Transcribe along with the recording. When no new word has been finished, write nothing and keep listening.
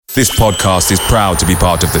This podcast is proud to be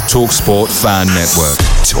part of the TalkSport Fan Network.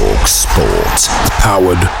 TalkSport.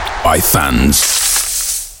 Powered by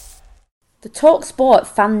fans. The TalkSport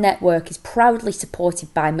Fan Network is proudly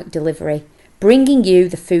supported by McDelivery, bringing you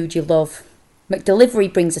the food you love.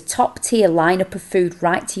 McDelivery brings a top-tier lineup of food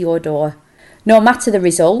right to your door. No matter the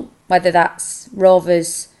result, whether that's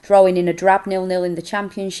Rovers throwing in a drab 0-0 in the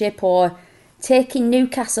Championship or taking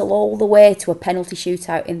Newcastle all the way to a penalty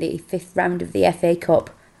shootout in the 5th round of the FA Cup,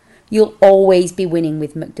 you'll always be winning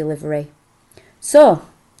with McDelivery. So,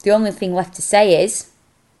 the only thing left to say is,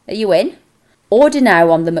 are you in? Order now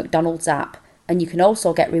on the McDonald's app, and you can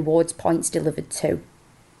also get rewards points delivered too.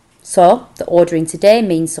 So, the ordering today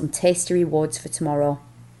means some tasty rewards for tomorrow.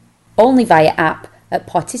 Only via app at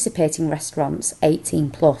participating restaurants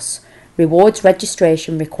 18+. Rewards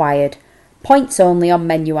registration required. Points only on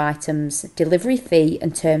menu items. Delivery fee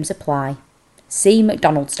and terms apply. See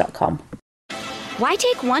mcdonalds.com. Why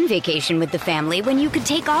take one vacation with the family when you could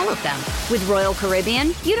take all of them? With Royal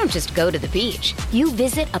Caribbean, you don't just go to the beach. You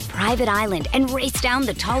visit a private island and race down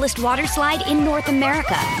the tallest water slide in North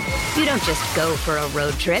America. You don't just go for a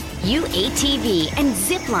road trip. You ATV and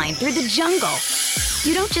zip line through the jungle.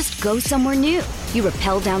 You don't just go somewhere new. You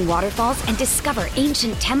rappel down waterfalls and discover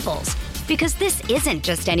ancient temples. Because this isn't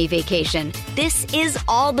just any vacation. This is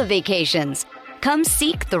all the vacations. Come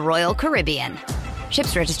seek the Royal Caribbean.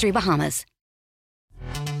 Ships Registry, Bahamas.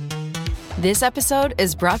 This episode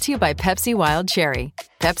is brought to you by Pepsi Wild Cherry.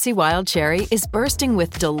 Pepsi Wild Cherry is bursting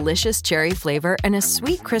with delicious cherry flavor and a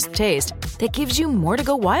sweet, crisp taste that gives you more to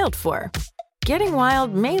go wild for. Getting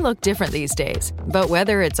wild may look different these days, but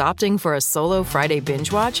whether it's opting for a solo Friday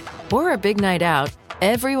binge watch or a big night out,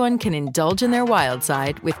 everyone can indulge in their wild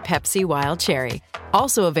side with Pepsi Wild Cherry.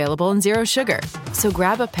 Also available in zero sugar. So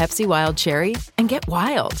grab a Pepsi Wild Cherry and get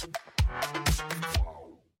wild.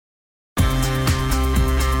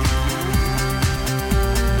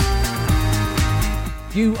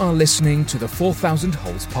 You are listening to the 4000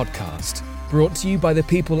 Holes podcast, brought to you by the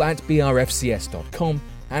people at brfcs.com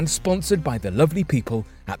and sponsored by the lovely people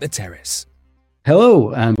at The Terrace.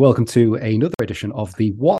 Hello and welcome to another edition of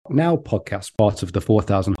the What Now podcast, part of the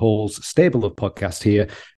 4000 Holes stable of podcasts here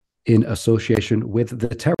in association with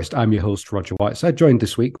The Terrace. I'm your host, Roger Whiteside, joined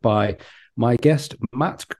this week by my guest,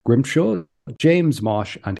 Matt Grimshaw, James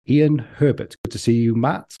Marsh and Ian Herbert. Good to see you,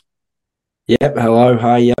 Matt. Yep, hello,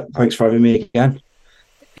 hi, yep, thanks for having me again.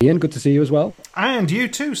 Ian, good to see you as well. And you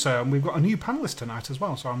too, sir. And we've got a new panellist tonight as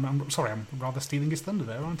well. So I'm sorry, I'm rather stealing his thunder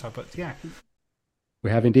there, aren't I? But yeah. We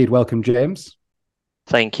have indeed. Welcome, James.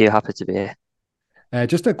 Thank you. Happy to be here.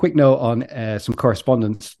 Just a quick note on some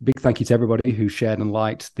correspondence. Big thank you to everybody who shared and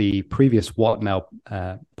liked the previous What Now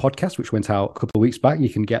podcast, which went out a couple of weeks back. You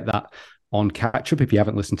can get that on catch up if you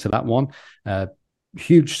haven't listened to that one.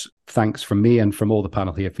 Huge thanks from me and from all the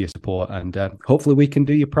panel here for your support. And hopefully we can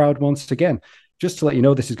do you proud once again. Just to let you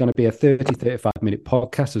know, this is going to be a 35 minute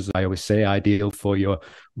podcast, as I always say, ideal for your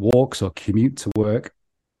walks or commute to work.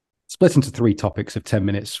 Split into 3 topics of 10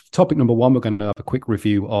 minutes. Topic number 1, we're going to have a quick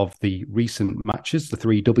review of the recent matches, the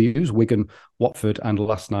 3 Ws, Wigan, Watford, and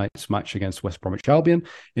last night's match against West Bromwich Albion.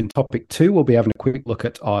 In topic 2, we'll be having a quick look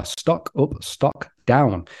at our stock up, stock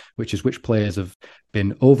down, which is which players have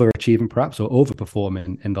been overachieving perhaps or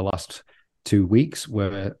overperforming in the last 2 weeks,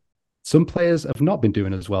 where some players have not been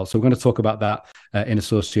doing as well. So we're going to talk about that in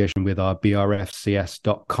association with our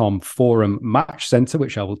brfcs.com forum match centre,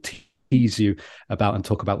 which I will tease you about and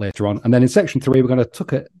talk about later on. And then in section 3, we're going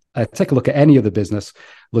to take a look at any other business,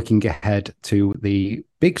 looking ahead to the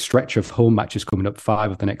big stretch of home matches coming up,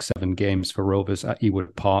 5 of the next 7 games for Rovers at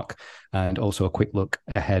Ewood Park, and also a quick look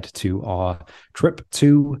ahead to our trip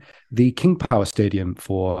to the King Power Stadium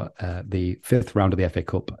for the 5th round of the FA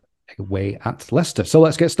Cup away at Leicester. So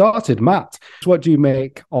let's get started. Matt, what do you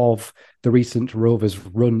make of the recent Rovers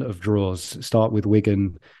run of draws? Start with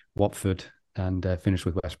Wigan, Watford, and finish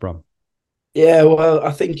with West Brom. Yeah, well,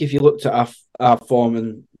 I think if you looked at our form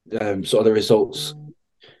and sort of the results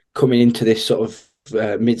coming into this sort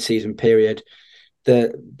of mid-season period,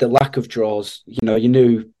 the lack of draws, you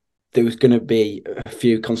knew there was going to be a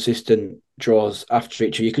few consistent draws after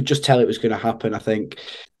each other. You could just tell it was going to happen, I think.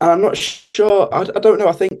 And I'm not sure, I don't know,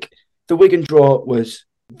 I think the Wigan draw was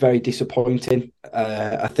very disappointing.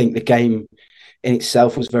 I think the game in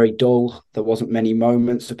itself was very dull. There wasn't many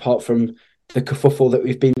moments apart from the kerfuffle that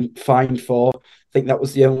we've been fined for. I think that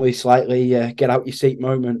was the only slightly get out your seat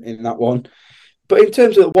moment in that one. But in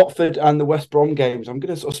terms of the Watford and the West Brom games, I'm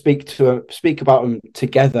going to sort of speak about them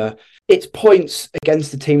together. It's points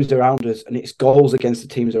against the teams around us and it's goals against the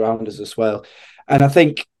teams around us as well. And I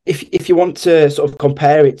think if you want to sort of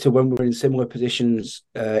compare it to when we were in similar positions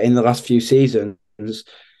in the last few seasons,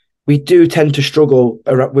 we do tend to struggle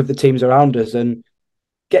with the teams around us, and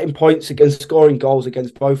getting points against, scoring goals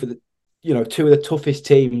against both of the, two of the toughest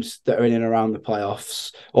teams that are in and around the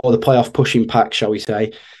playoffs, or the playoff pushing pack, shall we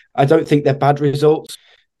say. I don't think they're bad results.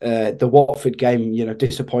 The Watford game,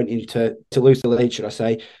 disappointing to lose the lead, should I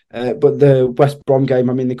say. But the West Brom game,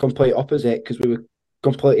 the complete opposite, because we were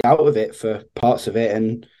completely out of it for parts of it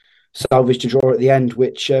and salvaged a draw at the end,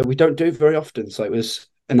 which we don't do very often. So it was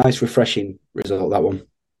a nice, refreshing result, that one.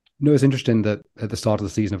 No, it's interesting that at the start of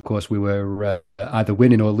the season, of course, we were either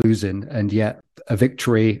winning or losing, and yet a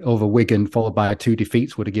victory over Wigan followed by 2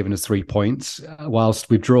 defeats would have given us 3 points,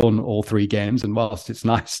 whilst we've drawn all 3 games. And whilst it's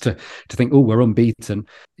nice to think, oh, we're unbeaten,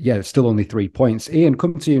 yeah, it's still only 3 points. Ian,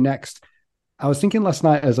 come to you next. I was thinking last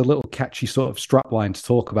night as a little catchy sort of strapline to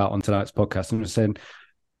talk about on tonight's podcast, and I was saying,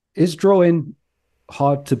 is drawing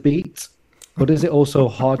hard to beat, but is it also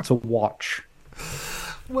hard to watch?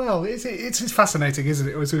 Well, it's fascinating, isn't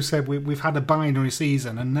it? As we said, we've had a binary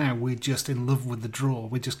season, and now we're just in love with the draw.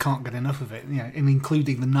 We just can't get enough of it, and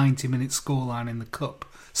including the 90-minute scoreline in the Cup.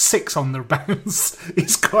 6 on the bounce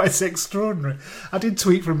is quite extraordinary. I did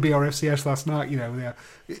tweet from BRFCS last night,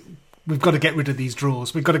 we've got to get rid of these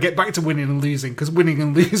draws. We've got to get back to winning and losing, because winning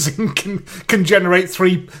and losing can generate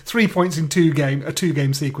three points in a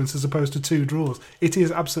 2-game sequence as opposed to 2 draws. It is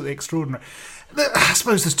absolutely extraordinary. I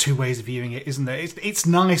suppose there's 2 ways of viewing it, isn't there? It's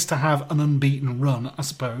nice to have an unbeaten run, I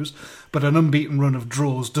suppose, but an unbeaten run of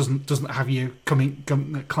draws doesn't have you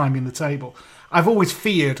climbing the table. I've always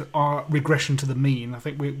feared our regression to the mean. I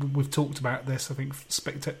think we've talked about this. I think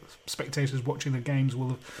spectators watching the games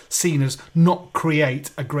will have seen us not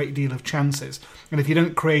create a great deal of chances. And if you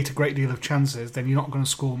don't create a great deal of chances, then you're not going to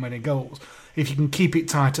score many goals. If you can keep it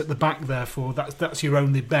tight at the back, therefore, that's your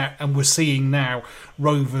only bet. And we're seeing now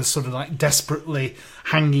Rovers sort of like desperately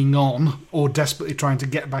hanging on or desperately trying to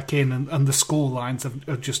get back in, and the score lines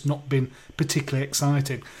have just not been particularly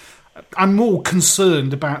exciting. I'm more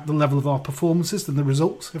concerned about the level of our performances than the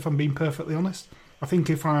results, if I'm being perfectly honest. I think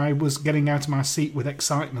if I was getting out of my seat with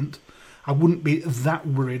excitement, I wouldn't be that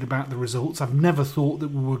worried about the results. I've never thought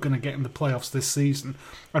that we were going to get in the playoffs this season.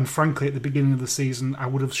 And frankly, at the beginning of the season, I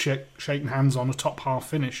would have shaken hands on a top half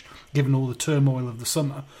finish, given all the turmoil of the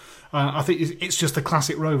summer. I think it's just the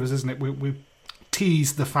classic Rovers, isn't it? We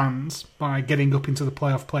teased the fans by getting up into the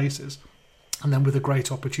playoff places. And then with a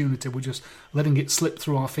great opportunity, we're just letting it slip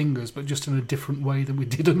through our fingers, but just in a different way than we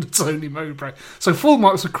did under Tony Mowbray. So full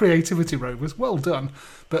marks for creativity, Rovers. Well done.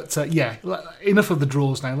 But enough of the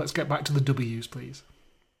draws now. Let's get back to the W's, please.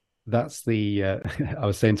 That's the, I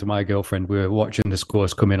was saying to my girlfriend, we were watching the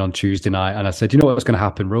scores come in on Tuesday night, and I said, you know what's going to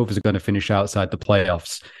happen? Rovers are going to finish outside the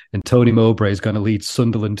playoffs, and Tony Mowbray is going to lead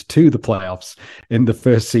Sunderland to the playoffs in the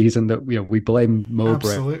first season that we blame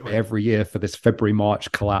Mowbray every year for this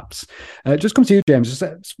February-March collapse. Just come to you, James.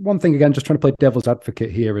 Just one thing again, just trying to play devil's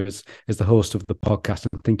advocate here as the host of the podcast.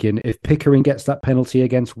 I'm thinking if Pickering gets that penalty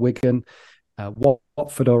against Wigan,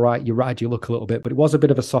 Watford, all right, you ride your luck a little bit, but it was a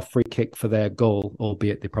bit of a soft free kick for their goal,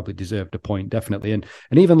 albeit they probably deserved a point, definitely. And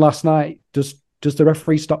even last night, does the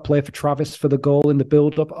referee stop play for Travis for the goal in the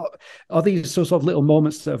build-up? Are these sort of little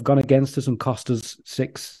moments that have gone against us and cost us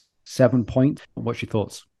 6-7 points? What's your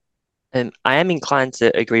thoughts? I am inclined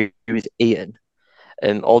to agree with Ian.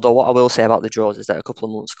 Although what I will say about the draws is that a couple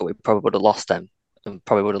of months ago we probably would have lost them, and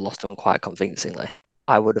probably would have lost them quite convincingly.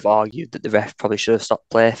 I would have argued that the ref probably should have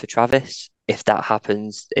stopped play for Travis. If that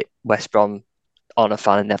happens, West Brom on a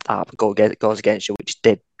fan and if that goes against you, which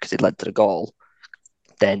did because it led to the goal,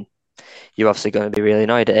 then you're obviously going to be really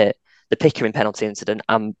annoyed at it. The Pickering penalty incident,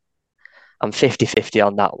 I'm 50-50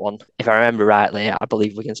 on that one. If I remember rightly, I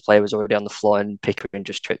believe Wigan's player was already on the floor and Pickering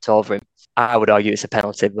just tripped over him. I would argue it's a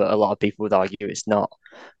penalty, but a lot of people would argue it's not.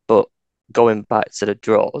 But going back to the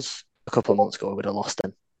draws, a couple of months ago we would have lost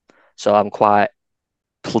them. So I'm quite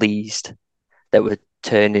pleased that we're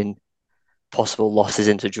turning possible losses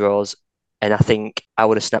into draws, and I think I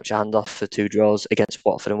would have snapped your hand off for 2 draws against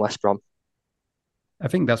Watford and West Brom. I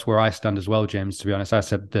think that's where I stand as well, James, to be honest. I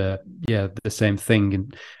said the same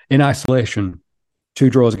thing. In isolation, 2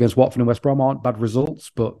 draws against Watford and West Brom aren't bad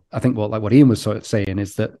results, but I think what Ian was sort of saying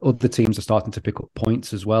is that other teams are starting to pick up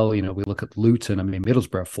points as well. We look at Luton.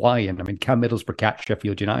 Middlesbrough flying. Can Middlesbrough catch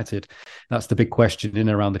Sheffield United? That's the big question in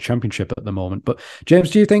and around the Championship at the moment. But James,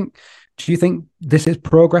 do you think this is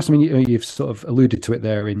progress? You've sort of alluded to it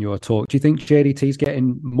there in your talk. Do you think JDT is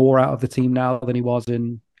getting more out of the team now than he was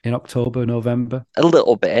in October, November? A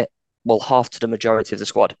little bit. Well, half to the majority of the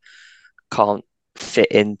squad can't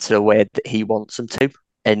fit into the way that he wants them to.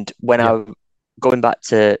 And when going back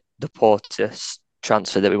to the Porteous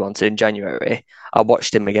transfer that we wanted in January, I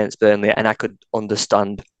watched him against Burnley and I could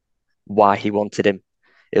understand why he wanted him.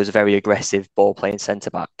 It was a very aggressive ball playing centre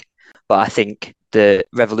back. But I think the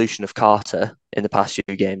revolution of Carter in the past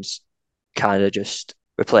few games kind of just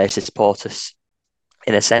replaces Porteous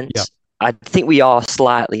in a sense. Yeah. I think we are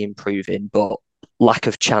slightly improving, but lack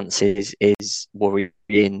of chances is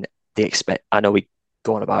worrying. I know we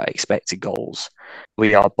go on about expected goals.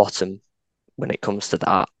 We are bottom when it comes to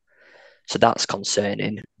that. So that's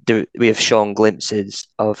concerning. We have shown glimpses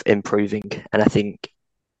of improving, and I think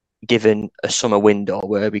given a summer window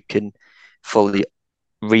where we can fully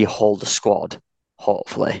rehaul the squad,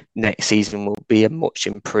 hopefully next season will be a much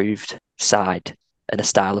improved side and a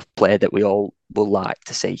style of play that we all will like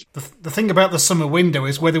to see. The thing about the summer window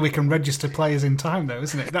is whether we can register players in time, though,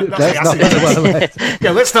 isn't it?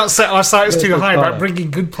 Let's not set our sights too high about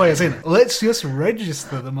bringing good players in. Let's just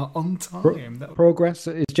register them on time. Progress.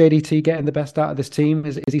 Is JDT getting the best out of this team?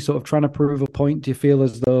 Is he sort of trying to prove a point? Do you feel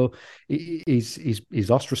as though he's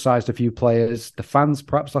ostracised a few players? The fans,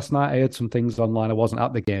 perhaps last night, I heard some things online. I wasn't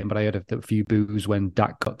at the game, but I heard a few boos when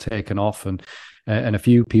Dak got taken off, and a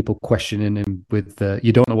few people questioning him with the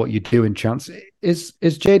 "you don't know what you do" in chance. Is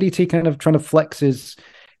JDT kind of trying to flex his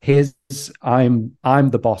I'm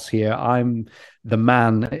the boss here, I'm the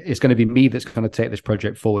man, it's going to be me that's going to take this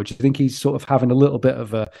project forward? Do you think he's sort of having a little bit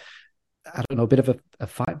of a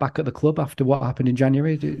fight back at the club after what happened in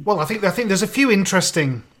January? Well, I think there's a few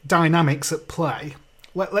interesting dynamics at play.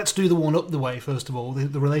 Let's do the one up the way first of all,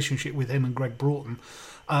 the relationship with him and Greg Broughton.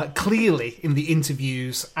 Clearly, in the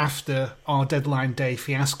interviews after our deadline day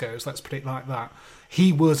fiascos, let's put it like that,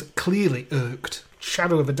 he was clearly irked,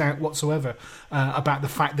 shadow of a doubt whatsoever, about the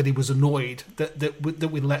fact that he was annoyed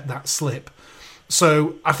that we let that slip.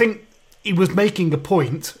 So I think he was making a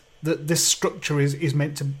point that this structure is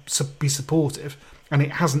meant to be supportive, and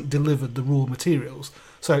it hasn't delivered the raw materials.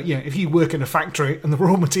 So, if you work in a factory and the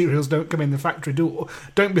raw materials don't come in the factory door,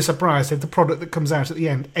 don't be surprised if the product that comes out at the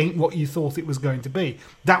end ain't what you thought it was going to be.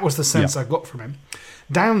 That was the sense I got from him.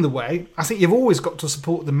 Down the way, I think you've always got to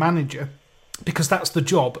support the manager, because that's the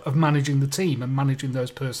job of managing the team and managing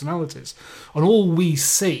those personalities. And all we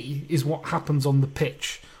see is what happens on the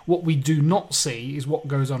pitch. What we do not see is what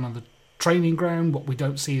goes on the training ground. What we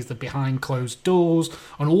don't see is the behind closed doors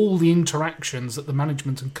and all the interactions that the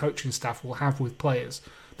management and coaching staff will have with players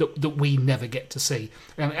that we never get to see.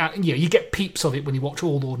 And you get peeps of it when you watch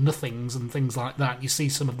All or Nothings and things like that. You see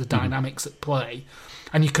some of the dynamics at play,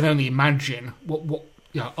 and you can only imagine what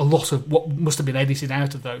a lot of what must have been edited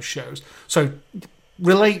out of those shows. So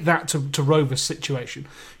relate that to Rover's situation.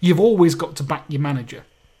 You've always got to back your manager.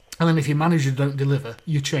 And then if your manager don't deliver,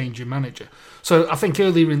 you change your manager. So I think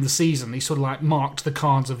earlier in the season, he sort of like marked the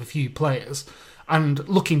cards of a few players. And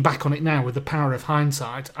looking back on it now with the power of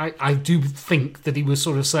hindsight, I do think that he was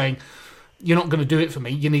sort of saying, you're not going to do it for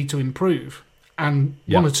me, you need to improve. And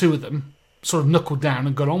one or two of them sort of knuckled down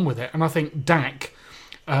and got on with it. And I think Dak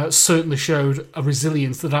certainly showed a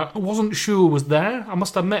resilience that I wasn't sure was there. I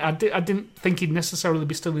must admit, I didn't think he'd necessarily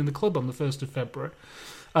be still in the club on the 1st of February.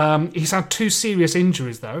 He's had 2 serious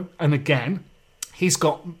injuries, though, and again,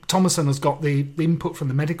 Thomason has got the input from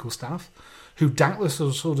the medical staff, who doubtless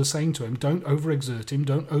was sort of saying to him, don't overexert him,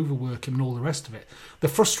 don't overwork him, and all the rest of it. The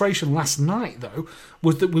frustration last night, though,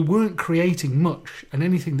 was that we weren't creating much, and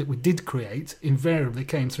anything that we did create invariably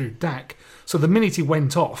came through Dak. So the minute he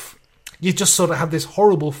went off, you just sort of had this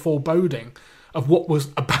horrible foreboding of what was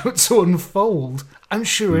about to unfold, and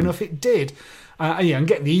sure enough, it did. And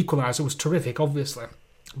getting the equaliser was terrific, obviously.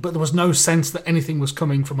 But there was no sense that anything was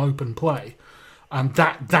coming from open play. And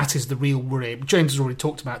that is the real worry. James has already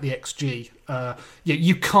talked about the XG.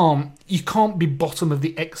 You can't be bottom of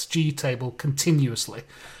the XG table continuously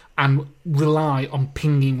and rely on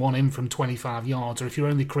pinging one in from 25 yards, or if you're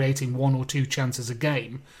only creating 1 or 2 chances a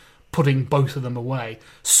game, putting both of them away.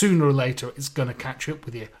 Sooner or later, it's going to catch up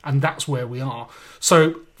with you, and that's where we are.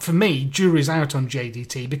 So for me, jury's out on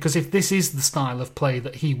JDT, because if this is the style of play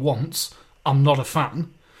that he wants, I'm not a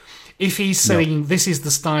fan. If he's saying this is the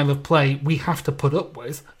style of play we have to put up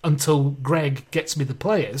with until Greg gets me the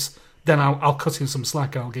players, then I'll cut him some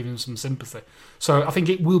slack, I'll give him some sympathy. So I think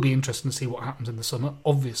it will be interesting to see what happens in the summer,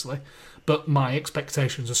 obviously, but my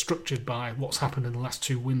expectations are structured by what's happened in the last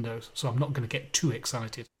 2 windows, so I'm not going to get too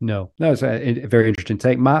excited. No, it's a very interesting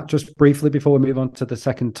take. Matt, just briefly before we move on to the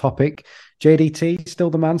second topic, JDT, still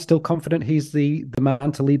the man, still confident he's the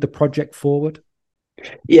man to lead the project forward?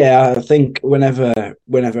 Yeah, I think whenever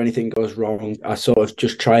anything goes wrong, I sort of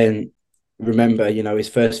just try and remember, his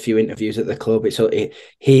first few interviews at the club.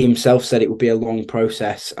 He himself said it would be a long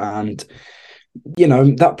process, and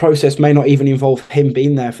that process may not even involve him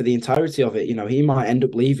being there for the entirety of it. He might end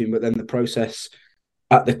up leaving, but then the process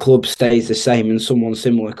at the club stays the same and someone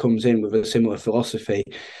similar comes in with a similar philosophy,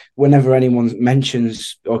 whenever anyone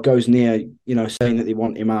mentions or goes near, saying that they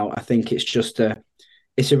want him out, I think it's just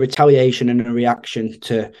it's a retaliation and a reaction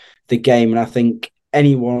to the game. And I think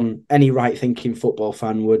any right-thinking football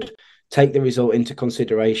fan would take the result into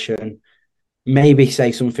consideration, maybe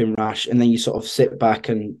say something rash, and then you sort of sit back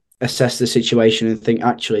and assess the situation and think,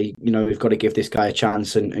 actually, we've got to give this guy a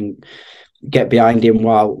chance and get behind him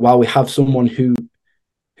while we have someone who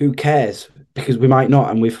cares, because we might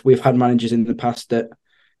not. And we've had managers in the past that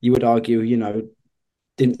you would argue,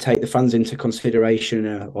 didn't take the fans into consideration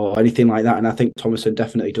or anything like that. And I think Thomason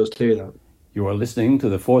definitely does do that. You are listening to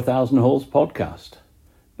the 4,000 Holes podcast.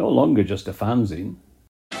 No longer just a fanzine.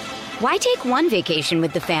 Why take one vacation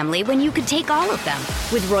with the family when you could take all of them?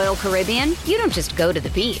 With Royal Caribbean, you don't just go to the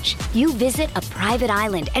beach. You visit a private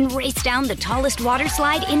island and race down the tallest water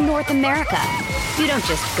slide in North America. You don't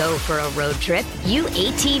just go for a road trip. You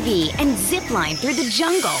ATV and zip line through the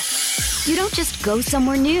jungle. You don't just go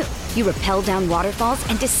somewhere new. You rappel down waterfalls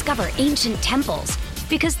and discover ancient temples.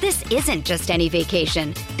 Because this isn't just any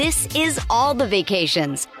vacation. This is all the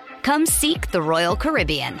vacations. Come seek the Royal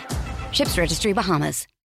Caribbean. Ships Registry, Bahamas.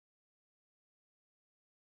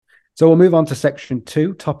 So we'll move on to section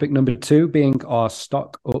 2, topic number 2 being our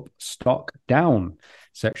stock up, stock down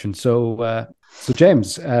section. So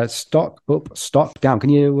James, stock up, stock down. Can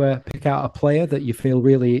you pick out a player that you feel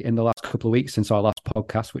really in the last couple of weeks since our last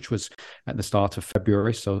podcast, which was at the start of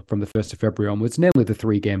February, so from the 1st of February onwards, namely the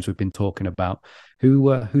 3 games we've been talking about,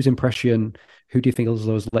 whose impression, who do you think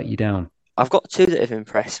those let you down? I've got 2 that have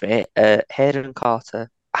impressed me. Hayden Carter,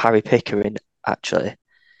 Harry Pickering, actually,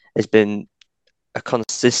 has been a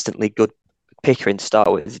consistently good Pickering to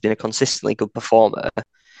start with. He's been a consistently good performer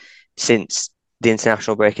since the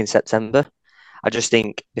international break in September. I just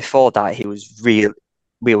think before that he was we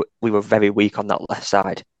were very weak on that left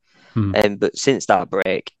side. But since that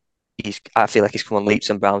break, I feel like he's come on leaps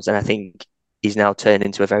and bounds, and I think he's now turned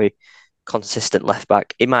into a very consistent left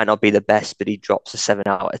back. It might not be the best, but he drops a 7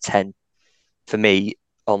 out of 10 for me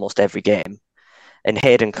almost every game. And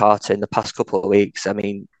Hayden Carter in the past couple of weeks, I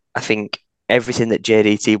mean, I think everything that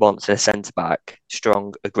JDT wants in a centre-back,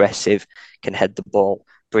 strong, aggressive, can head the ball,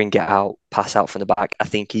 bring it out, pass out from the back. I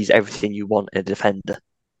think he's everything you want in a defender.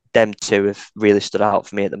 Them 2 have really stood out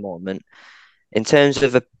for me at the moment. In terms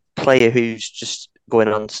of a player who's just going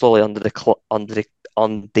on slowly on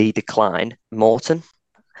the decline, Morton.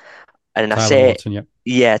 And Tyler Morton,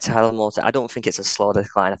 yeah, Tyler Morton. I don't think it's a slow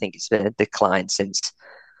decline. I think it's been a decline since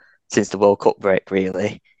the World Cup break,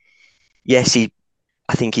 really. Yes,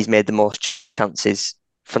 I think he's made the most chances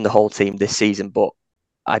from the whole team this season, but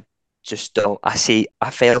I just don't. I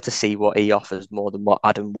fail to see what he offers more than what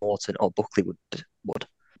Adam Wharton or Buckley would.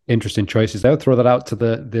 Interesting choices there. Throw that out to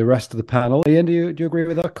the rest of the panel. Ian, do you agree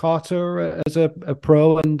with that? Carter as a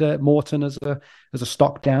pro and Morton as a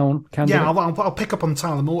stock down candidate? Yeah, I'll pick up on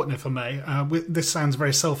Tyler Morton if I may. This sounds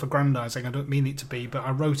very self-aggrandising. I don't mean it to be, but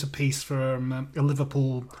I wrote a piece for an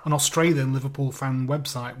Australian Liverpool fan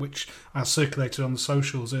website, which I circulated on the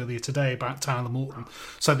socials earlier today about Tyler Morton.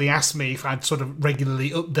 So they asked me if I'd sort of regularly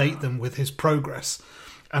update them with his progress.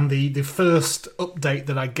 And the first update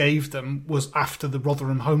that I gave them was after the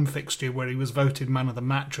Rotherham home fixture, where he was voted man of the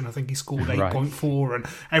match, and I think he scored 8.4, and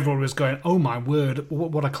everyone was going, oh my word,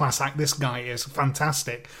 what a class act this guy is,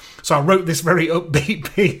 fantastic. So I wrote this very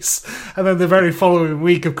upbeat piece, and then the very following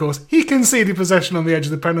week, of course, he conceded possession on the edge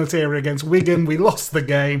of the penalty area against Wigan, we lost the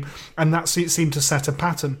game, and that seemed to set a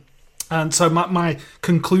pattern. And so my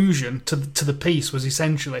conclusion to the piece was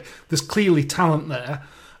essentially, there's clearly talent there.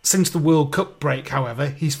 Since the World Cup break, however,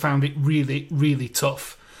 he's found it really, really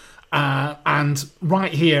tough. And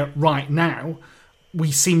right here, right now,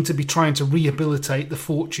 we seem to be trying to rehabilitate the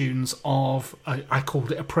fortunes of, I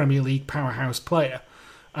called it a Premier League powerhouse player.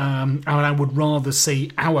 And I would rather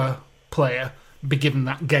see our player be given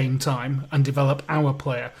that game time and develop our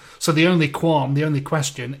player. So the only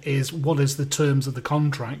question is, what is the terms of the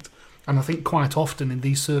contract? And I think quite often in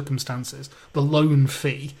these circumstances, the loan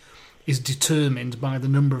fee is determined by the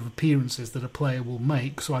number of appearances that a player will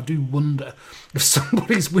make. So I do wonder if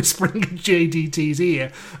somebody's whispering in JDT's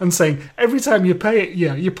ear and saying, every time you pay it,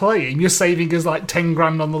 you're playing, you're saving us like 10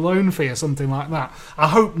 grand on the loan fee or something like that. I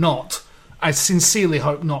hope not. I sincerely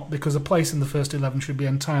hope not, because a place in the first 11 should be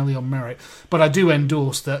entirely on merit. But I do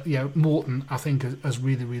endorse that, Morton, I think, has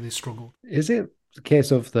really, really struggled. Is it a case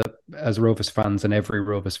of that, as Rovers fans and every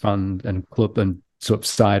Rovers fan and club and sort of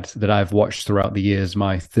side that I've watched throughout the years,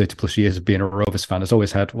 my 30 plus years of being a Rovers fan, has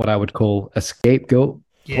always had what I would call a scapegoat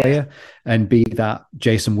player, and be that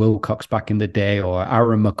Jason Wilcox back in the day, or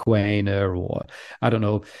Aaron McQuainer, or I don't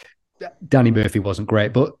know, Danny Murphy wasn't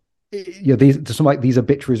great, but these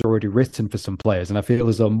obituaries are already written for some players, and I feel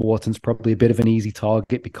as though Morton's probably a bit of an easy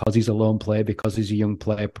target because he's a lone player, because he's a young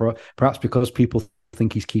player, perhaps because people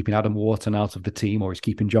think he's keeping Adam Wharton out of the team, or he's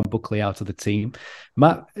keeping John Buckley out of the team.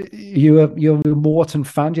 Matt, you're a Wharton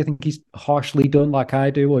fan. Do you think he's harshly done like I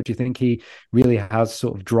do, or do you think he really has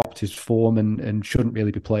sort of dropped his form and shouldn't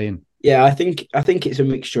really be playing? Yeah, I think it's a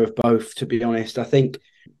mixture of both, to be honest. I think,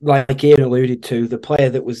 like Ian alluded to, the player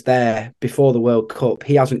that was there before the World Cup,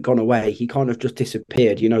 he hasn't gone away. He kind of just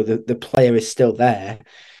disappeared. The player is still there.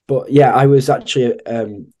 But yeah, I was actually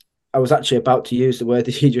about to use the word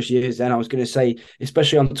that you just used then. I was going to say,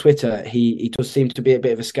 especially on Twitter, he does seem to be a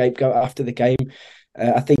bit of a scapegoat after the game.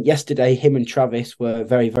 I think yesterday him and Travis were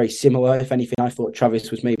very, very similar. If anything, I thought Travis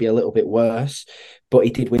was maybe a little bit worse, but he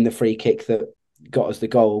did win the free kick that got us the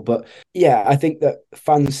goal. But yeah, I think that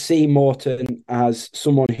fans see Morton as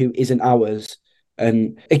someone who isn't ours.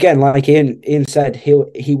 And again, like Ian said,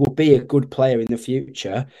 he will be a good player in the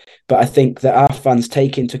future. But I think that our fans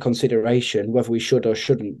take into consideration, whether we should or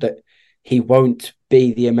shouldn't, that he won't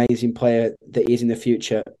be the amazing player that he is in the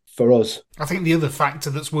future for us. I think the other factor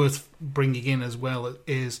that's worth bringing in as well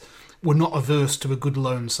is we're not averse to a good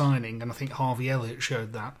loan signing. And I think Harvey Elliott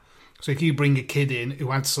showed that. So if you bring a kid in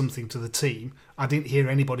who adds something to the team, I didn't hear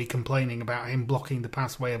anybody complaining about him blocking the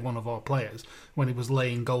pathway of one of our players when he was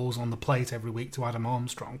laying goals on the plate every week to Adam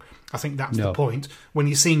Armstrong. I think that's the point. When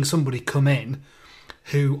you're seeing somebody come in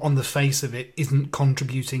who, on the face of it, isn't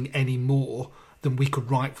contributing any more than we could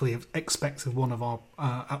rightfully have expected of one of our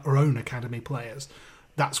own academy players,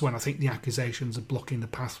 that's when I think the accusations of blocking the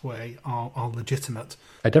pathway are legitimate.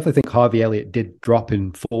 I definitely think Harvey Elliott did drop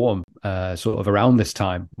in form sort of around this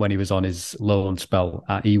time when he was on his loan spell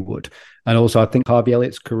at Ewood. And also I think Harvey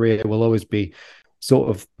Elliott's career will always be sort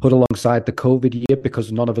of put alongside the COVID year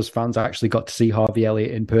because none of us fans actually got to see Harvey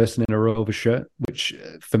Elliott in person in a Rover shirt, which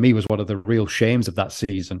for me was one of the real shames of that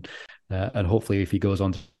season. And hopefully if he goes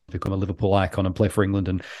on to become a Liverpool icon and play for England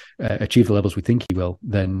and achieve the levels we think he will,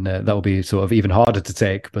 then that will be sort of even harder to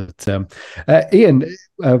take. But Ian,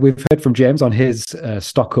 we've heard from James on his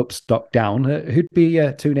stock up, stock down. Who'd be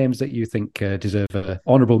two names that you think deserve an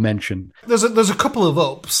honourable mention? There's a couple of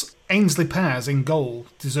ups. Ainsley Pears in goal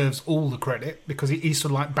deserves all the credit because he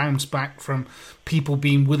sort of like bounced back from people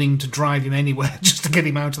being willing to drive him anywhere just to get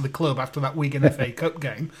him out of the club after that Wigan FA Cup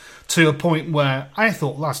game, to a point where I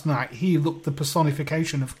thought last night he looked the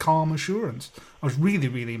personification of calm assurance. I was really,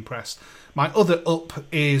 really impressed. My other up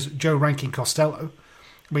is Joe Rankin Costello.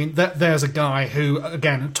 I mean, there's a guy who,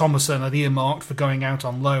 again, Thomason had earmarked for going out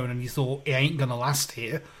on loan and you thought he ain't going to last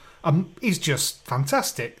here. He's just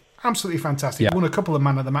fantastic. Absolutely fantastic. Yeah. Won a couple of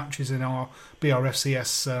man of the matches in our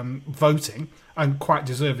BRFCS voting, and quite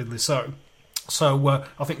deservedly so. So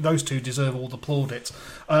I think those two deserve all the plaudits.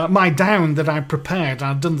 My down that I prepared,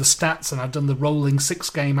 I've done the stats and I've done the rolling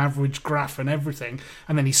 6-game average graph and everything,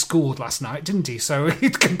 and then he scored last night, didn't he? So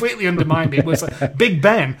it completely undermined it. Was Big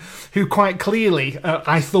Ben, who quite clearly,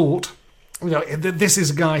 I thought, this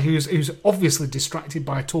is a guy who's obviously distracted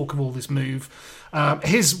by talk of all this move.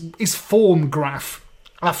 His form graph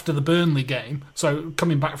after the Burnley game, so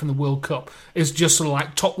coming back from the World Cup, is just sort of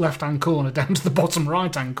like top left-hand corner down to the bottom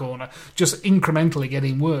right-hand corner, just incrementally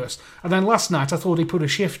getting worse. And then last night I thought he put a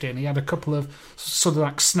shift in. He had a couple of sort of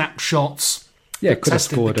like snapshots. Yeah, could have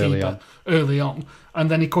scored early on.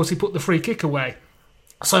 And then, of course, he put the free kick away.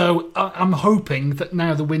 So I'm hoping that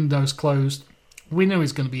now the window's closed, we know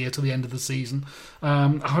he's going to be here till the end of the season.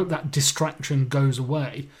 I hope that distraction goes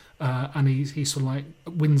away. And he sort of like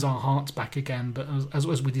wins our hearts back again. But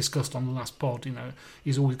as we discussed on the last pod,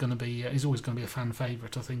 he's always going to be a fan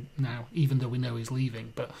favourite. I think now, even though we know he's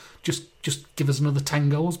leaving. But just give us another 10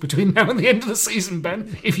 goals between now and the end of the season,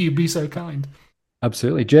 Ben, if you'd be so kind.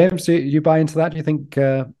 Absolutely, James. Do you buy into that? Do you think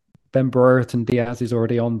Ben Brereton Diaz is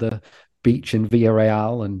already on the beach in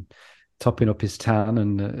Villarreal and topping up his tan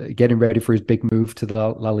and getting ready for his big move to the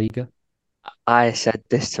La Liga? I said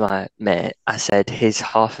this to my mate. I said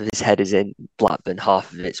half of his head is in Blackburn,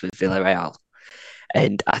 half of it's with Villarreal.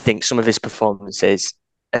 And I think some of his performances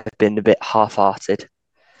have been a bit half-hearted.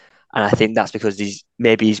 And I think that's because he's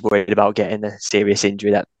worried about getting a serious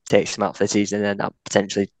injury that takes him out for the season and that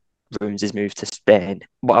potentially ruins his move to Spain.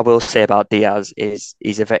 What I will say about Diaz is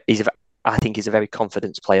I think he's a very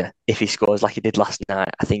confident player. If he scores like he did last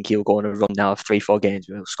night, I think he'll go on a run now of 3-4 games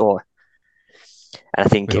where he'll score. And I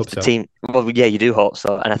think if the team, you do hope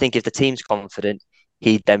so. And I think if the team's confident,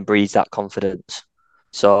 he then breeds that confidence.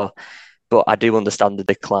 So, but I do understand the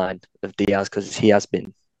decline of Diaz because he has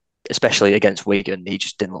been, especially against Wigan, he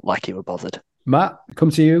just didn't look like he was bothered. Matt,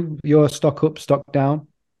 come to you. Your stock up, stock down.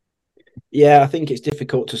 Yeah, I think it's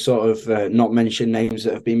difficult to sort of not mention names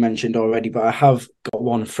that have been mentioned already, but I have got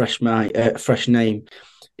one fresh name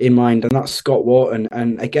in mind, and that's Scott Wharton.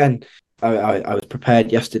 And again, I was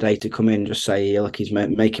prepared yesterday to come in and just say, look, he's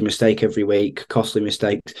making a mistake every week, costly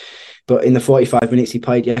mistakes. But in the 45 minutes he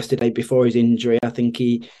played yesterday before his injury, I think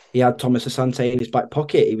he had Thomas Asante in his back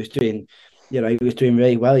pocket. He was doing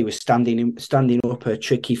really well. He was standing up a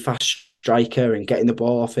tricky, fast striker and getting the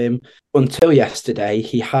ball off him. Until yesterday,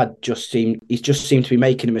 he just seemed to be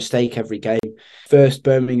making a mistake every game. First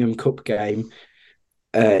Birmingham Cup game,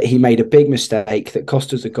 he made a big mistake that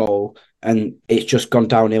cost us a goal, and it's just gone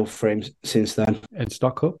downhill for him since then. In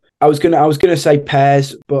Stock Cup, I was gonna say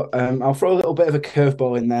Pears, but I'll throw a little bit of a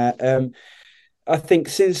curveball in there. I think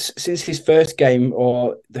since his first game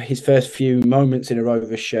or his first few moments in a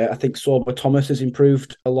Rovers shirt, I think Sorba Thomas has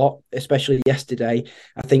improved a lot, especially yesterday.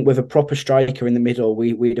 I think with a proper striker in the middle,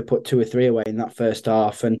 we'd have put 2 or 3 away in that first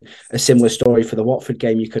half, and a similar story for the Watford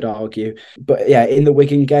game, you could argue. But yeah, in the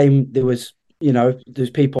Wigan game, there's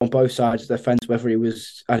people on both sides of the fence, whether he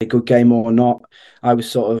had a good game or not. I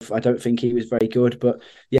don't think he was very good, but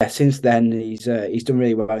yeah, since then he's done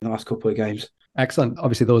really well in the last couple of games. Excellent.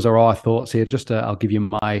 Obviously, those are our thoughts here. Just I'll give you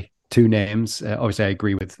my 2 names. Obviously, I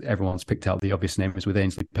agree with everyone's picked out the obvious names with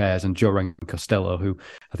Ainsley Pears and Joran Costello, who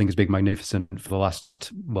I think has been magnificent for the last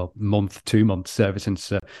 2 months ever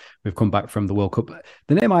since we've come back from the World Cup.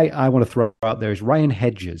 The name I want to throw out there is Ryan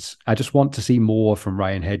Hedges. I just want to see more from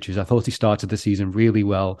Ryan Hedges. I thought he started the season really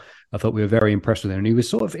well. I thought we were very impressed with him, and he was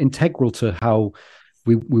sort of integral to how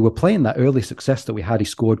we were playing that early success that we had. He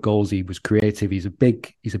scored goals. He was creative. He's a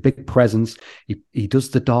big presence. He does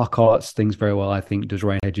the dark arts things very well, I think, does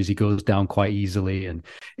Ryan Hedges. He goes down quite easily, and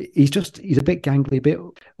he's a bit gangly, a bit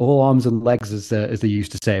all arms and legs, as they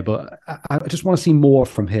used to say. But I just want to see more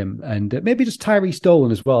from him, and maybe just Tyrese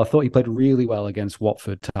Dolan as well. I thought he played really well against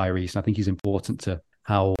Watford, Tyrese, and I think he's important to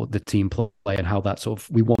how the team play and how that sort of,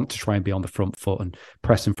 we want to try and be on the front foot and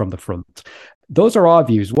pressing from the front. Those are our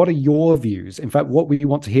views. What are your views? In fact, what we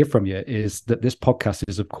want to hear from you is that this podcast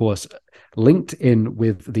is, of course, linked in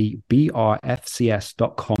with the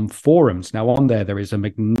brfcs.com forums. Now, on there is a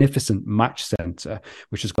magnificent match center,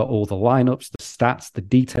 which has got all the lineups, the stats, the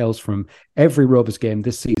details from every Rovers game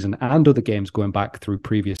this season and other games going back through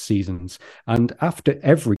previous seasons. And after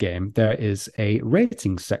every game, there is a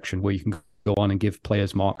ratings section where you can go on and give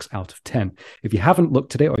players marks out of 10. If you haven't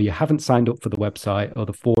looked at it, or you haven't signed up for the website or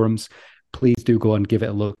the forums, please do go and give it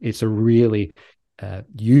a look. It's a really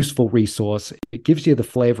useful resource. It gives you the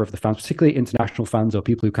flavor of the fans, particularly international fans or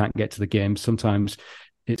people who can't get to the game. Sometimes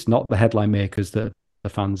it's not the headline makers that the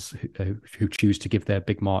fans who choose to give their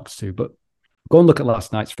big marks to. But go and look at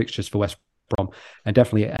last night's fixtures for West Brom, and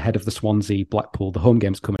definitely ahead of the Swansea, Blackpool, the home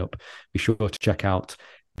games coming up. Be sure to check out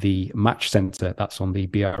the match centre. That's on the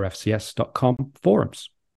brfcs.com forums.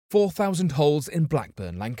 4,000 Holes in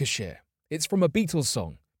Blackburn, Lancashire. It's from a Beatles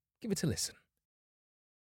song. Give it a listen.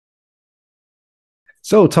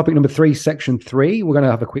 So, topic number 3, section 3, we're going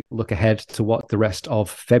to have a quick look ahead to what the rest of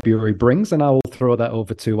February brings, and I will throw that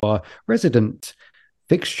over to our resident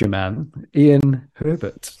fixture man, Ian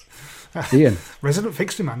Herbert. Ian. Resident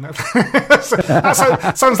fixture man.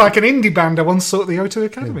 That sounds like an indie band I once saw at the O2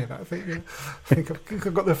 Academy. Yeah. I think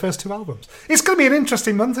I've got their first 2 albums. It's going to be an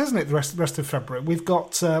interesting month, isn't it? The rest of February. We've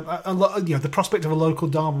got the prospect of a local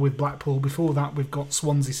derby with Blackpool. Before that, we've got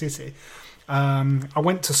Swansea City. I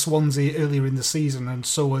went to Swansea earlier in the season and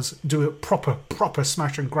saw us do a proper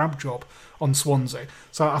smash and grab job on Swansea.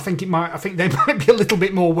 So I think they might be a little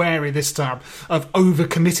bit more wary this time of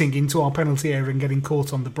over-committing into our penalty area and getting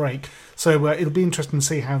caught on the break. So it'll be interesting to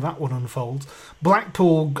see how that one unfolds.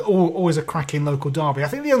 Blackpool, always a cracking local derby. I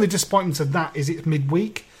think the only disappointment of that is it's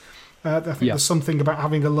midweek. I think there's something about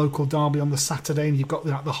having a local derby on the Saturday and you've got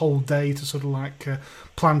the whole day to sort of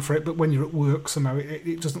plan for it. But when you're at work, somehow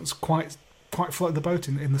it doesn't quite float the boat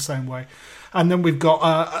in the same way. And then we've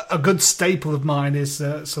got a good staple of mine is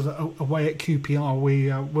sort of away at QPR.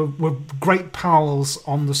 We're great pals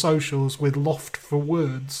on the socials with Loft for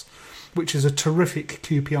Words, which is a terrific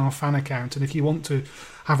QPR fan account. And if you want to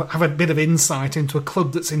have a bit of insight into a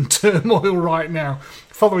club that's in turmoil right now,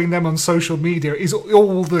 following them on social media is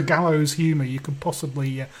all the gallows humour you could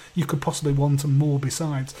possibly want, and more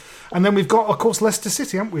besides. And then we've got, of course, Leicester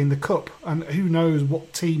City, haven't we, in the Cup? And who knows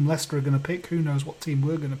what team Leicester are going to pick? Who knows what team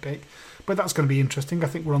we're going to pick? But that's going to be interesting. I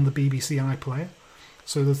think we're on the BBC iPlayer,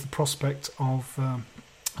 so there's the prospect of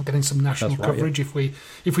getting some national coverage. Yeah.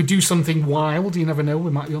 If we do something wild, you never know.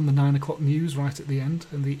 We might be on the 9 o'clock news right at the end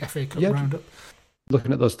and the FA Cup roundup.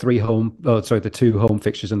 looking at those the two home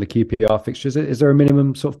fixtures and the QPR fixtures, is there a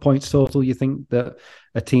minimum sort of points total you think that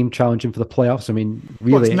a team challenging for the playoffs? I mean,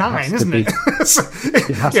 really, it's 9, isn't it?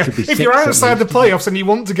 It has to be 6. If you're outside the playoffs and you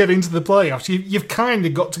want to get into the playoffs, you've kind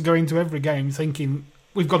of got to go into every game thinking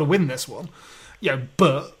we've got to win this one.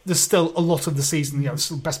 But there's still a lot of the season. It's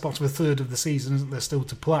the best part of a third of the season, isn't there, still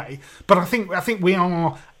to play? But I think we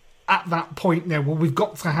are at that point now where we've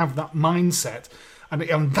got to have that mindset.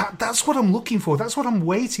 And that's what I'm looking for. That's what I'm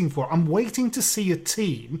waiting for. I'm waiting to see a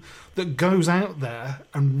team that goes out there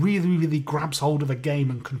and really, really grabs hold of a game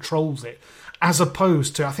and controls it, as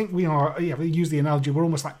opposed to, I think we are, we use the analogy, we're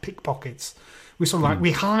almost like pickpockets. We sort of like,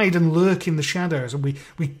 we hide and lurk in the shadows, and we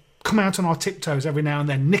come out on our tiptoes every now and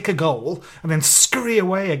then, nick a goal, and then scurry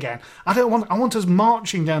away again. I want us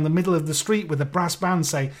marching down the middle of the street with a brass band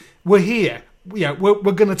saying, we're here. We're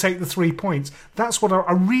going to take the 3 points. That's what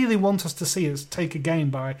I really want us to see, is take a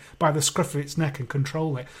game by the scruff of its neck and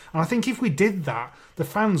control it. And I think if we did that, the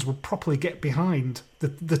fans would properly get behind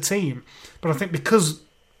the team. But I think because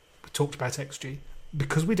we talked about XG,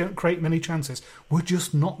 because we don't create many chances, we're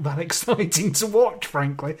just not that exciting to watch,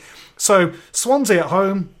 frankly. So Swansea at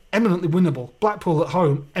home, eminently winnable. Blackpool at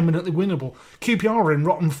home, eminently winnable. QPR in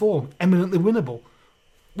rotten form, eminently winnable.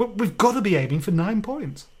 We've got to be aiming for 9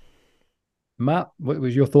 points. Matt, what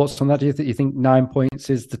was your thoughts on that? Do you think 9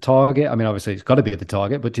 points is the target? I mean, obviously it's got to be the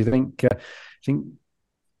target, but do you think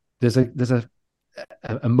there's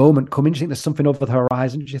a moment coming? Do you think there's something over the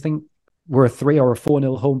horizon? Do you think we're a 3 or a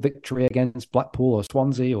 4-0 home victory against Blackpool or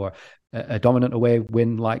Swansea, or a dominant away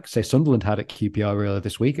win like, say, Sunderland had at QPR earlier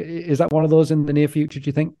this week? Is that one of those in the near future, do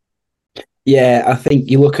you think? Yeah, I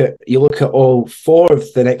think you look at all 4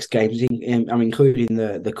 of the next games, I'm including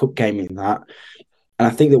the cup game in that. And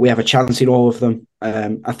I think that we have a chance in all of them.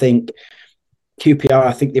 I think QPR,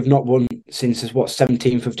 I think they've not won since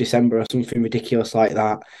 17th of December or something ridiculous like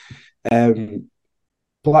that.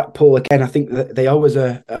 Blackpool, again, I think that they owe us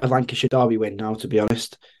a Lancashire derby win now, to be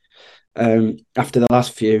honest. After the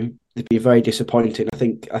last few, they've been very disappointing.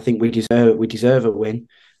 I think we deserve a win.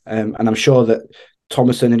 And I'm sure that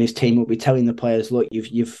Thomason and his team will be telling the players, look,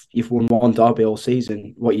 you've won one derby all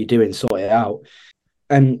season. What are you doing? Sort it out.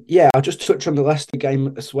 And I'll just touch on the Leicester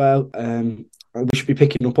game as well. We should be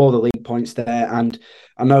picking up all the league points there. And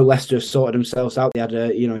I know Leicester have sorted themselves out. They had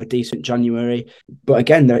a decent January. But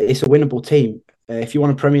again, it's a winnable team. If you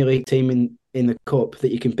want a Premier League team in the Cup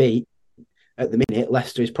that you can beat, at the minute,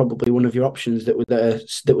 Leicester is probably one of your options that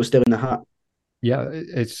was still in the hat. Yeah,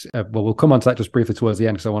 it's we'll come on to that just briefly towards the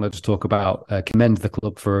end, because I wanted to talk about commend the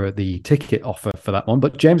club for the ticket offer for that one.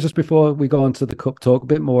 But James, just before we go on to the Cup talk, a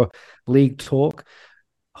bit more league talk.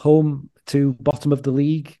 Home to bottom of the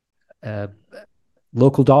league,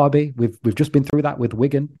 local derby. We've just been through that with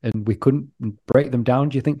Wigan, and we couldn't break them down.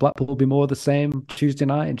 Do you think Blackpool will be more of the same Tuesday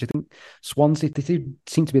night? And do you think Swansea, they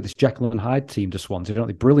seem to be this Jekyll and Hyde team to Swansea, don't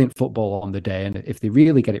they? Brilliant football on the day, and if they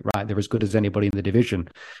really get it right, they're as good as anybody in the division.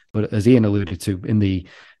 But as Ian alluded to in the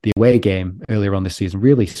away game earlier on this season,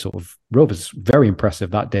 really sort of Rovers very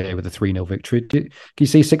impressive that day with a 3-0 victory. Can you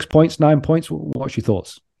see 6 points, 9 points? What's your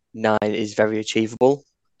thoughts? 9 is very achievable.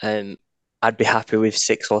 I'd be happy with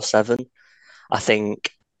 6 or 7. I think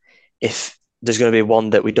if there's going to be one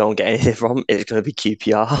that we don't get anything from, it's going to be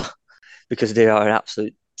QPR, because they are in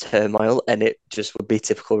absolute turmoil, and it just would be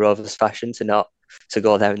typical Rovers fashion to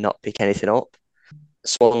go there and not pick anything up.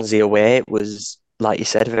 Swansea away was, like you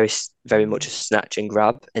said, very, very much a snatch and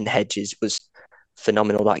grab, and Hedges was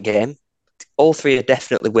phenomenal that game. All 3 are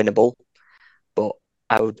definitely winnable, but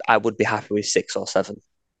I would be happy with 6 or 7.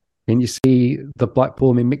 Can you see the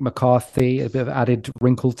Blackpool, Mick McCarthy, a bit of added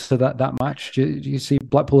wrinkle to that match? Do you see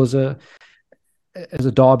Blackpool as a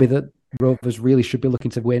derby that Rovers really should be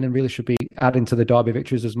looking to win and really should be adding to the derby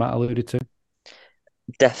victories, as Matt alluded to?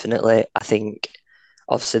 Definitely. I think,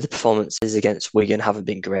 obviously, the performances against Wigan haven't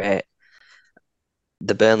been great.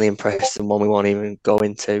 The Burnley and Preston one we won't even go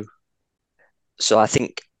into. So I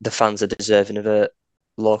think the fans are deserving of a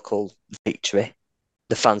local victory.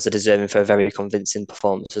 The fans are deserving for a very convincing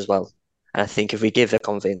performance as well. And I think if we give a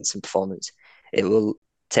convincing performance, it will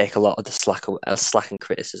take a lot of the slack and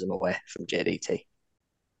criticism away from JDT.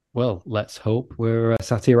 Well, let's hope. We're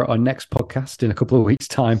sat here at our next podcast in a couple of weeks'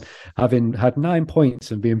 time, having had 9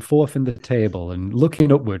 points and being 4th in the table and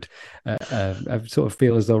looking upward. I sort of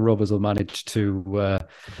feel as though Rovers will manage to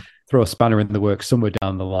throw a spanner in the works somewhere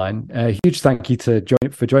down the line. Huge thank you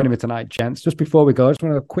for joining me tonight, gents. Just before we go, I just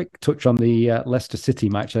want to have a quick touch on the Leicester City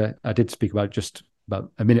match. I did speak about it just about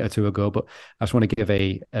a minute or two ago, but I just want to give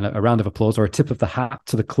a round of applause or a tip of the hat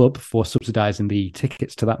to the club for subsidising the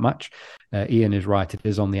tickets to that match. Ian is right, it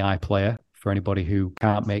is on the iPlayer for anybody who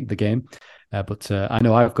can't make the game. But I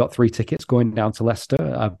know I've got 3 tickets going down to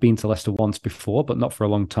Leicester. I've been to Leicester once before, but not for a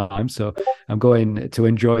long time. So I'm going to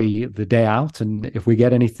enjoy the day out. And if we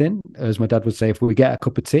get anything, as my dad would say, if we get a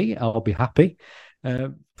cup of tea, I'll be happy.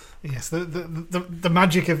 Yes, the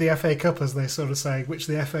magic of the FA Cup, as they sort of say, which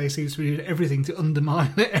the FA seems to be doing everything to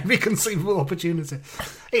undermine every conceivable opportunity.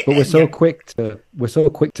 But we're so quick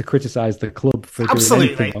to criticise the club for doing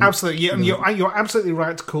anything. Absolutely. You're absolutely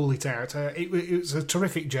right to call it out. It's a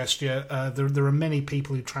terrific gesture. There are many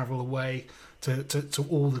people who travel away to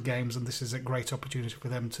all the games, and this is a great opportunity for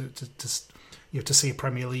them to see a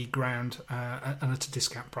Premier League ground and at a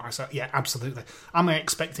discount price. Yeah, absolutely. Am I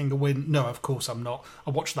expecting a win? No, of course I'm not.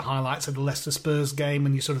 I watched the highlights of the Leicester Spurs game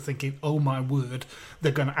and you're sort of thinking, oh my word,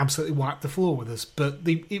 they're going to absolutely wipe the floor with us. But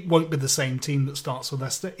it won't be the same team that starts with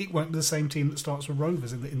Leicester. It won't be the same team that starts with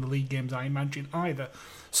Rovers in the league games, I imagine, either.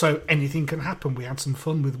 So anything can happen. We had some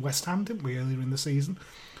fun with West Ham, didn't we, earlier in the season?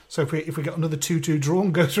 So if we get another 2-2 draw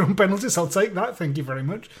and go through on penalties, I'll take that. Thank you very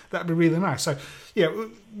much. That'd be really nice. So, yeah,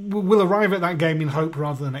 we'll arrive at that game in hope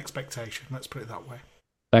rather than expectation. Let's put it that way.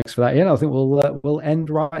 Thanks for that, Ian. I think we'll end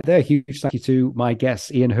right there. Huge thank you to my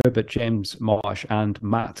guests, Ian Herbert, James Marsh, and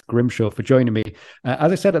Matt Grimshaw for joining me.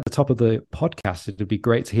 As I said at the top of the podcast, it would be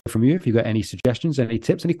great to hear from you if you've got any suggestions, any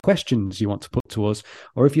tips, any questions you want to put to us,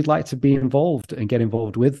 or if you'd like to be involved and get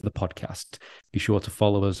involved with the podcast. Be sure to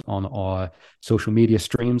follow us on our social media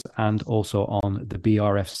streams and also on the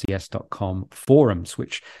brfcs.com forums,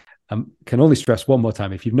 which can only stress one more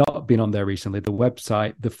time, if you've not been on there recently, the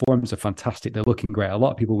website, the forums are fantastic. They're looking great. A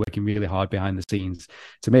lot of people working really hard behind the scenes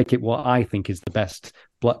to make it what I think is the best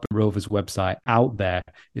Blackburn Rovers website out there.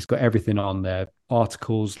 It's got everything on there,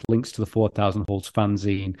 articles, links to the 4,000 Holes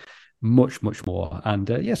fanzine, much, much more. And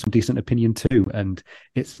some decent opinion too. And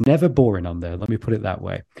it's never boring on there. Let me put it that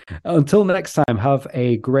way. Until next time, have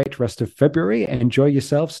a great rest of February. Enjoy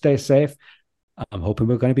yourself. Stay safe. I'm hoping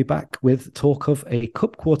we're going to be back with talk of a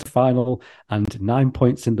cup quarter-final and 9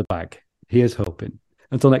 points in the bag. Here's hoping.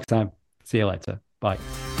 Until next time, see you later. Bye.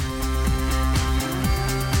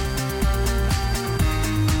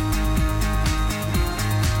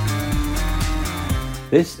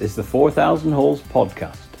 This is the 4,000 Holes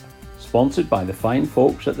podcast, sponsored by the fine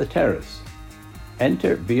folks at The Terrace.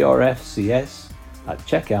 Enter BRFCS at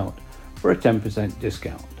checkout for a 10%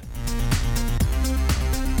 discount.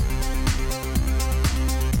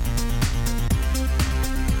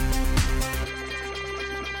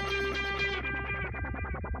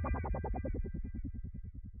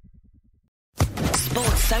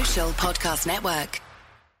 Social Podcast Network.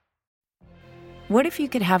 What if you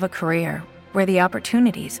could have a career where the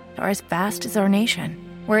opportunities are as vast as our nation,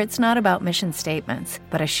 where it's not about mission statements,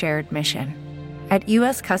 but a shared mission? At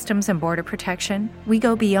U.S. Customs and Border Protection, we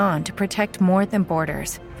go beyond to protect more than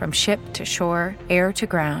borders. From ship to shore, air to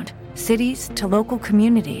ground, cities to local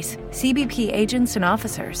communities, CBP agents and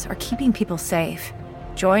officers are keeping people safe.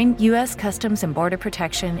 Join U.S. Customs and Border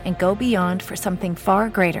Protection and go beyond for something far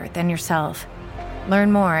greater than yourself.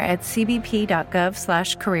 Learn more at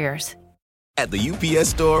cbp.gov/careers. At the UPS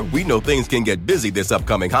Store, we know things can get busy this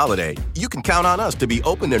upcoming holiday. You can count on us to be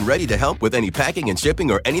open and ready to help with any packing and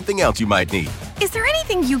shipping or anything else you might need. Is there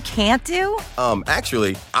anything you can't do?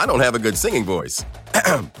 Actually, I don't have a good singing voice.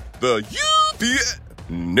 The UPS...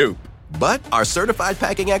 Nope. But our certified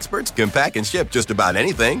packing experts can pack and ship just about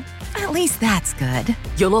anything. At least that's good.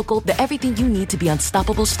 Your local, the everything you need to be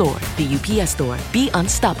unstoppable store. The UPS Store. Be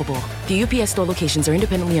unstoppable. The UPS Store locations are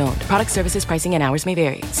independently owned. Product, services, pricing, and hours may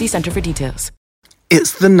vary. See Center for details.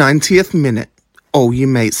 It's the 90th minute. All your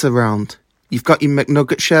mates around. You've got your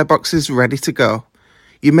McNugget share boxes ready to go.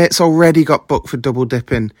 Your mates already got booked for double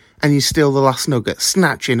dipping, and you steal the last nugget,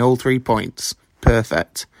 snatching all 3 points.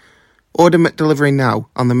 Perfect. Order McDelivery now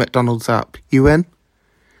on the McDonald's app. You in?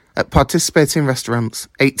 At participating restaurants,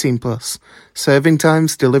 18 plus. Serving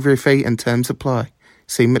times, delivery fee and terms apply.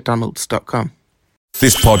 See mcdonalds.com.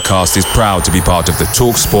 This podcast is proud to be part of the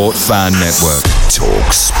TalkSport Fan Network.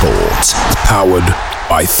 TalkSport. Powered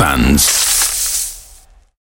by fans.